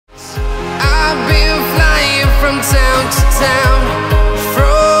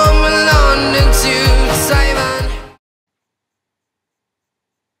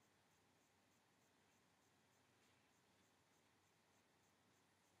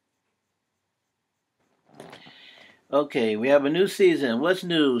Okay, we have a new season. What's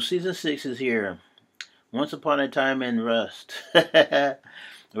new? Season 6 is here. Once upon a time in Rust. Where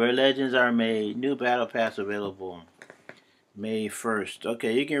legends are made. New battle pass available. May 1st.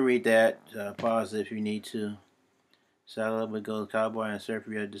 Okay, you can read that. Pause if you need to. Saddle up with Gold Cowboy and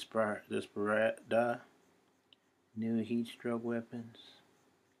Surfia Desperada. New heat stroke weapons.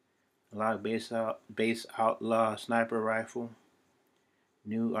 Lock base outlaw sniper rifle.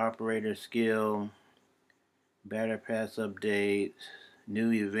 New operator skill. Battle pass update.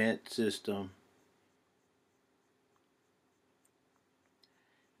 New event system.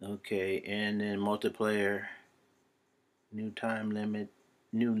 Okay, and then multiplayer, new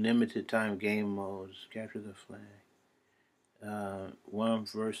limited time game modes. Capture the flag. One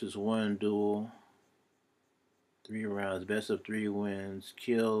versus one duel. 3 rounds. Best of 3 wins.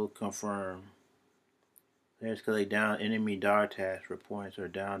 Kill confirm. Players collect down enemy DAR tags for points or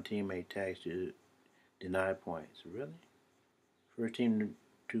down teammate tags to deny points. Really? First team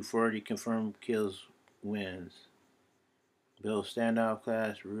to 40 confirmed kills wins. Build standoff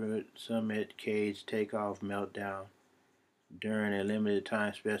class, root, summit, cage, takeoff, meltdown. During a limited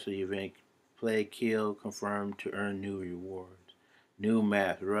time special event, play kill confirmed to earn new rewards. New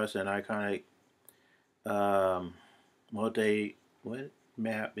map, Rust and iconic multi what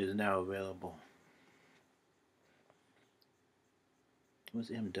map is now available.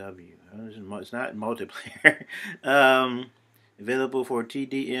 What's MW? It's not multiplayer. Available for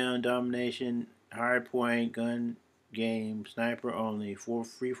TDM, domination, hardpoint, gun game, sniper only, for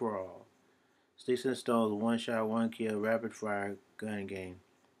free for all. Sticks and Stones, one shot, one kill, rapid fire gun game.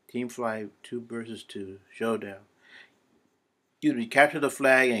 Team Flight 2 versus 2, showdown. Capture the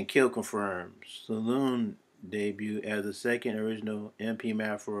flag and kill confirmed. Saloon debut as the second original MP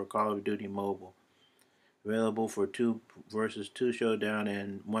map for Call of Duty Mobile. Available for 2 versus 2 showdown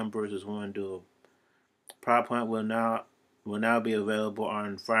and 1 versus 1 duel. Prop hunt will now be available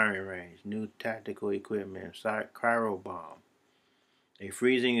on firing range. New tactical equipment, cryo bomb. A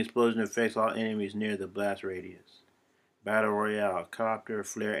freezing explosion affects all enemies near the blast radius. Battle Royale, copter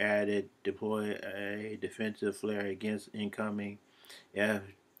flare added. Deploy a defensive flare against incoming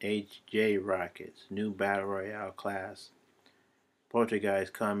FHJ rockets. New Battle Royale class.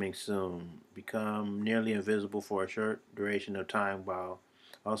 Poltergeist coming soon. Become nearly invisible for a short duration of time while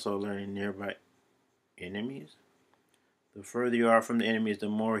also learning nearby enemies. The further you are from the enemies, the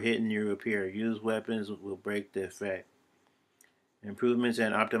more hidden you appear. Use weapons will break the effect. Improvements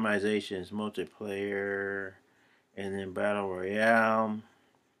and optimizations, multiplayer, and then Battle Royale.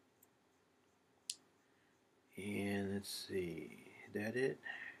 And let's see, is that it?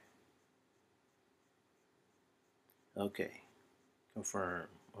 Okay, confirm.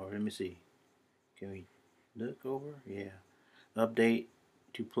 Or let me see. Can we look over? Yeah. Update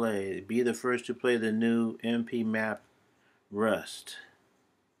to play. Be the first to play the new MP map Rust.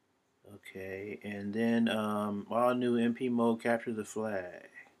 Okay, and then all new MP mode, capture the flag.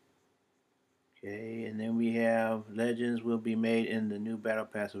 Okay, and then we have Legends will be made in the new Battle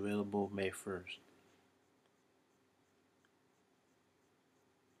Pass available May 1st.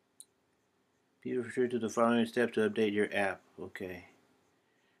 Be sure to the following steps to update your app. Okay.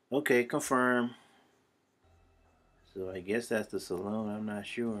 Okay, confirm. So I guess that's the saloon, I'm not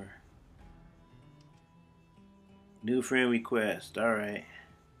sure. New friend request, alright.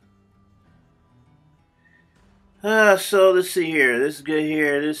 So let's see here. This is good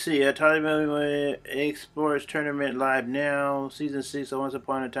here. Let's see. TiMi Exports Tournament live now. Season 6 of Once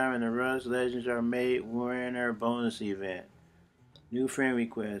Upon a Time in the Rust. Legends are made. Winner bonus event. New friend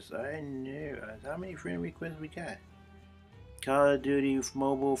requests. I knew. How many friend requests we got? Call of Duty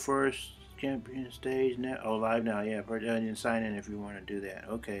Mobile First Champion Stage now. Oh, live now. Yeah, and sign in if you want to do that.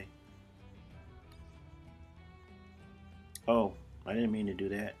 Okay. Oh, I didn't mean to do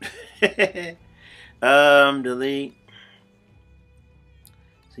that. Delete.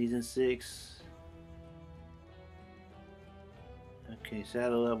 Season 6. Okay,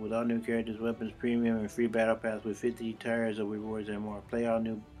 saddle up with all new characters, weapons, premium, and free battle pass with 50 tires of rewards and more. Play all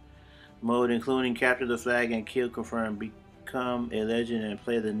new mode, including capture the flag and kill confirm. Become a legend and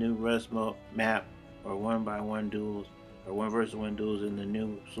play the new Rust map or 1x1 duels or 1 versus 1 duels in the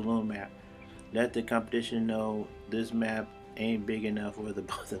new saloon map. Let the competition know this map ain't big enough for the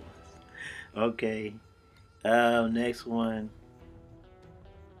both of us. Okay. Next one.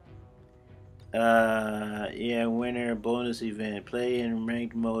 Yeah, winner bonus event. Play in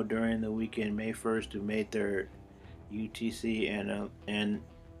ranked mode during the weekend, May 1st to May 3rd. UTC and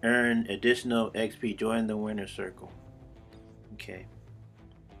earn additional XP. Join the winner circle. Okay.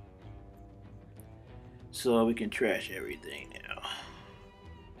 So we can trash everything now.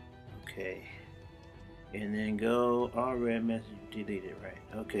 Okay. And then go, all red message deleted, right?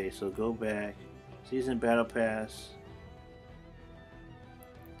 Okay, so go back. Season Battle Pass.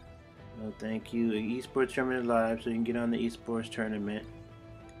 Oh, thank you. Esports tournament live, so you can get on the esports tournament.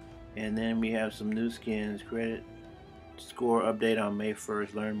 And then we have some new skins. Credit score update on May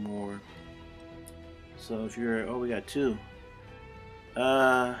 1st. Learn more. So if you're, oh, we got two.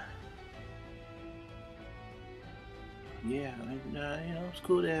 Yeah, you know, it's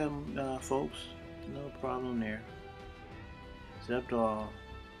cool to have folks. No problem there. Except all.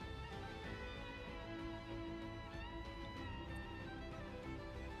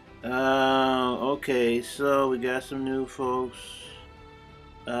 Okay, so we got some new folks.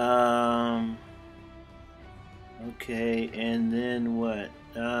 Okay, and then what?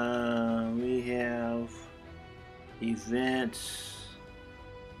 We have events,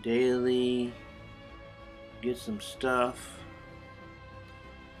 daily, get some stuff.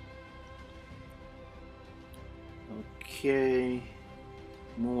 Okay,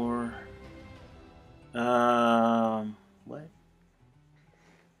 more. What?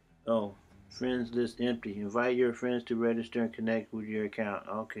 Oh, friends list empty. Invite your friends to register and connect with your account.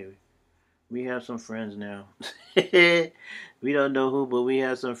 Okay, we have some friends now. We don't know who, but we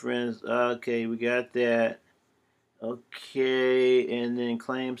have some friends. Okay, we got that. Okay, and then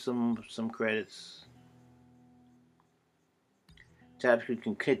claim some credits. Tap you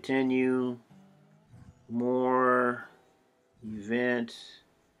can continue. More events.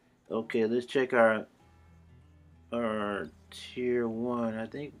 Okay, let's check our tier one. I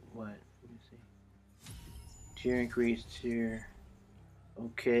think what? Let me see. Tier increase, tier.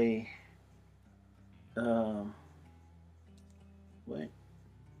 Okay. What?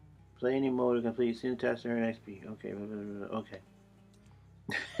 Play any mode to complete syntax and XP. Okay.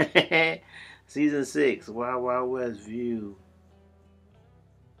 Okay. Season 6. Wild Wild West view.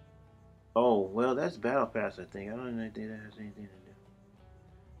 Oh, well, that's Battle Pass, I think. I don't think that has anything to do.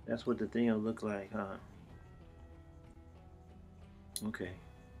 That's what the thing will look like, huh? Okay.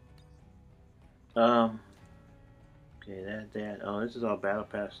 Um. Okay, that. Oh, this is all Battle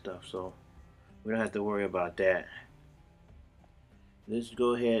Pass stuff, so we don't have to worry about that. Let's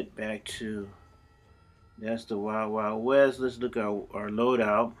go ahead back to. That's the Wild Wild West. Let's look at our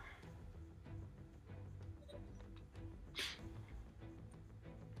loadout.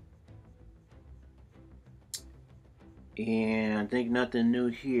 And I think nothing new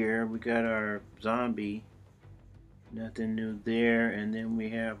here. We got our zombie. Nothing new there. And then we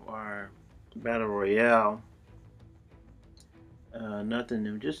have our Battle Royale. Nothing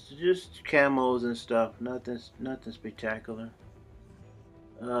new. Just camos and stuff. Nothing spectacular.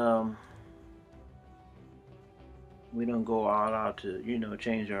 Um, we don't go all out to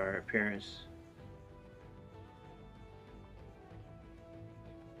change our appearance.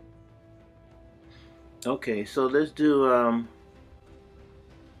 Okay, so let's do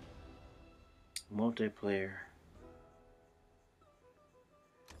multiplayer.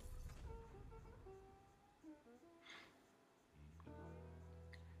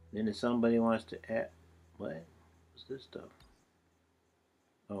 Then if somebody wants to add, what's this stuff?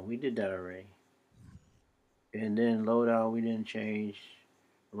 Oh, we did that already. And then loadout, we didn't change.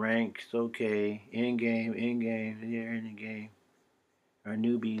 Ranks, okay. In game, here in the game. Our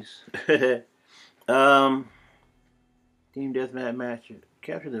newbies. um, Team deathmatch match.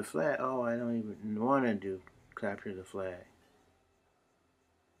 Capture the flag. Oh, I don't even want to do capture the flag.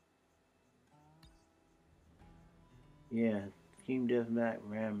 Yeah, team deathmatch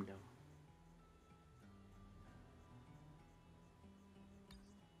random.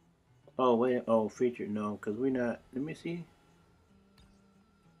 Oh wait. Oh, featured. No, because we're not. Let me see.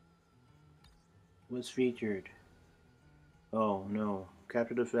 What's featured? Oh no.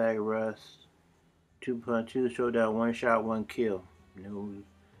 Capture the flag. Rust. 2 showdown. 1 shot. 1 kill. No.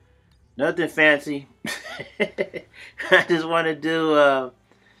 Nothing fancy. I just want to do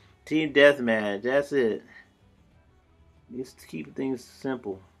team deathmatch. That's it. Just keep things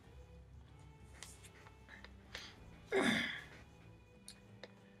simple.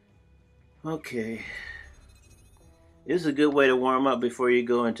 Okay. This is a good way to warm up before you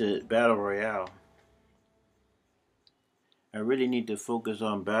go into Battle Royale. I really need to focus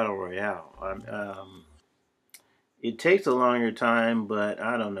on Battle Royale. It takes a longer time, but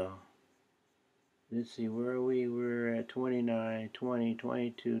I don't know. Let's see, where are we? We're at 29, 20,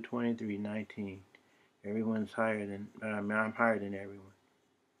 22, 23, 19. Everyone's higher than, I'm higher than everyone.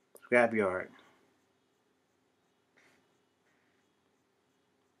 Scrapyard.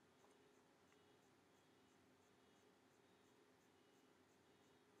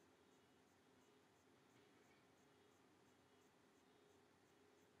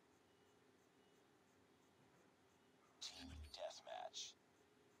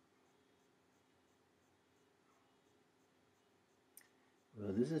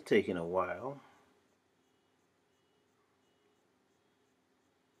 Well, this is taking a while.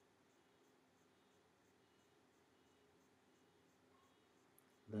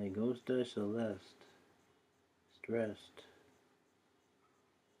 Like Ghost Dust Celeste. Stressed.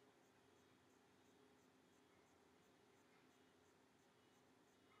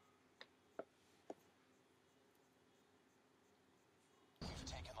 We've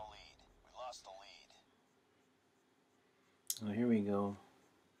taken the lead. We lost the lead. Oh, here we go.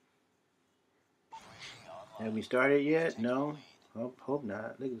 Have we started yet? No. Hope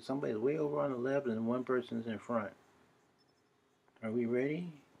not. Look, somebody's way over on the left and one person's in front. Are we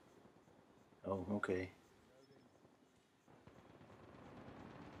ready? Oh, okay.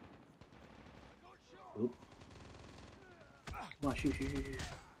 Oop. Come on, shoot. I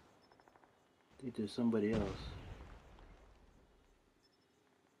think there's somebody else.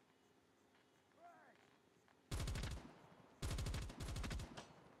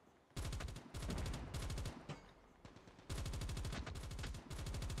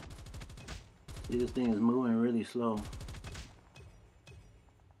 See, this thing is moving really slow.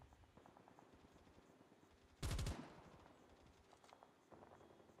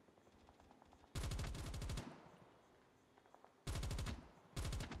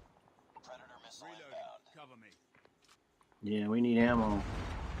 Predator missile inbound. Cover me. Yeah, we need ammo.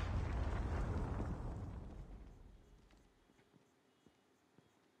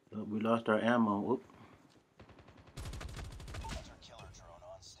 Oh, we lost our ammo. Whoop. Hunter killer drone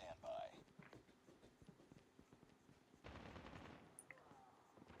on standby.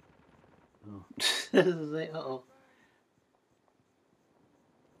 Oh. This is like, uh-oh.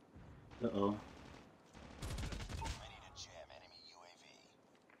 Uh-oh. Ready to jam enemy UAV.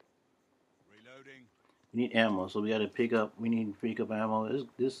 Reloading. We need ammo, so we gotta pick up. We need to pick up ammo.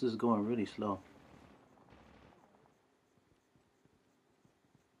 This is going really slow.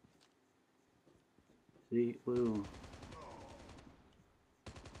 See, woo.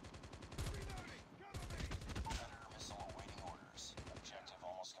 Predator missile awaiting orders. Objective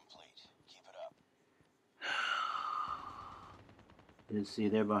almost complete. Keep it up. Let's see,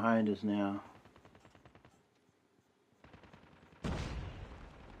 they're behind us now.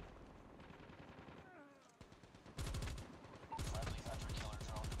 Friendly hunter killer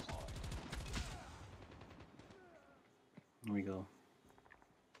drone deployed. Here we go.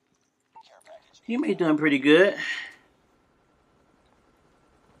 Care package. TiMi doing pretty good.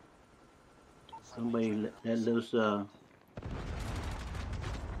 Somebody let loose, uh-oh.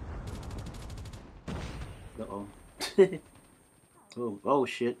 Oh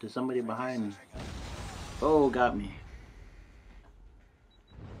shit, there's somebody behind me. Oh, got me.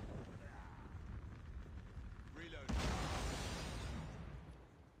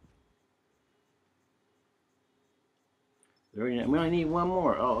 We only need one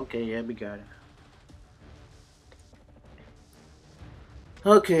more. Oh, okay, yeah, we got it.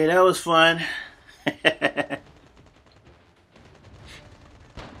 Okay, that was fun.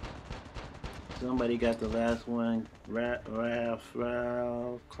 Somebody got the last one. Crack.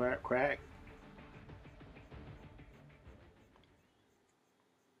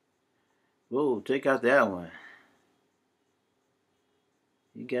 Whoa, check out that one.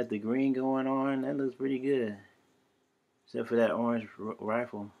 You got the green going on. That looks pretty good. Except for that orange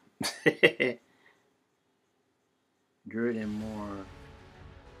rifle. Jordan Moore.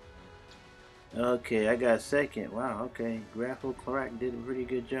 Okay, I got second. Wow, okay. Grapple Crack did a pretty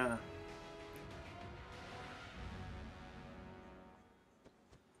good job.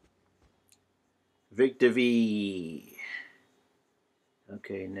 Victor V.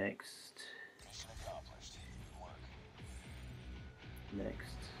 Okay, next. Mission accomplished. Good work.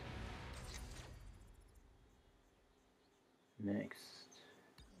 Next.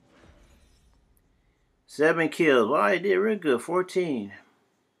 7 kills. Wow, I did real good. 14.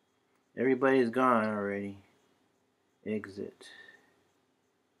 Everybody's gone already. Exit.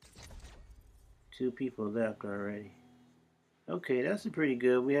 2 people left already. Okay, that's pretty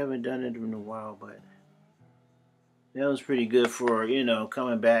good. We haven't done it in a while, but that was pretty good for,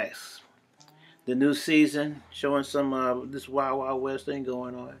 coming back. The new season, showing some this Wild Wild West thing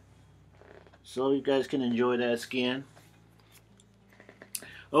going on. So you guys can enjoy that skin.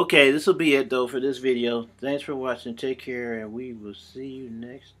 Okay, this will be it though for this video. Thanks for watching. Take care, and we will see you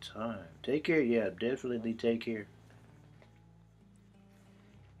next time. Take care. Yeah, definitely take care.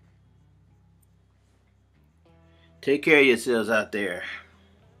 Take care of yourselves out there.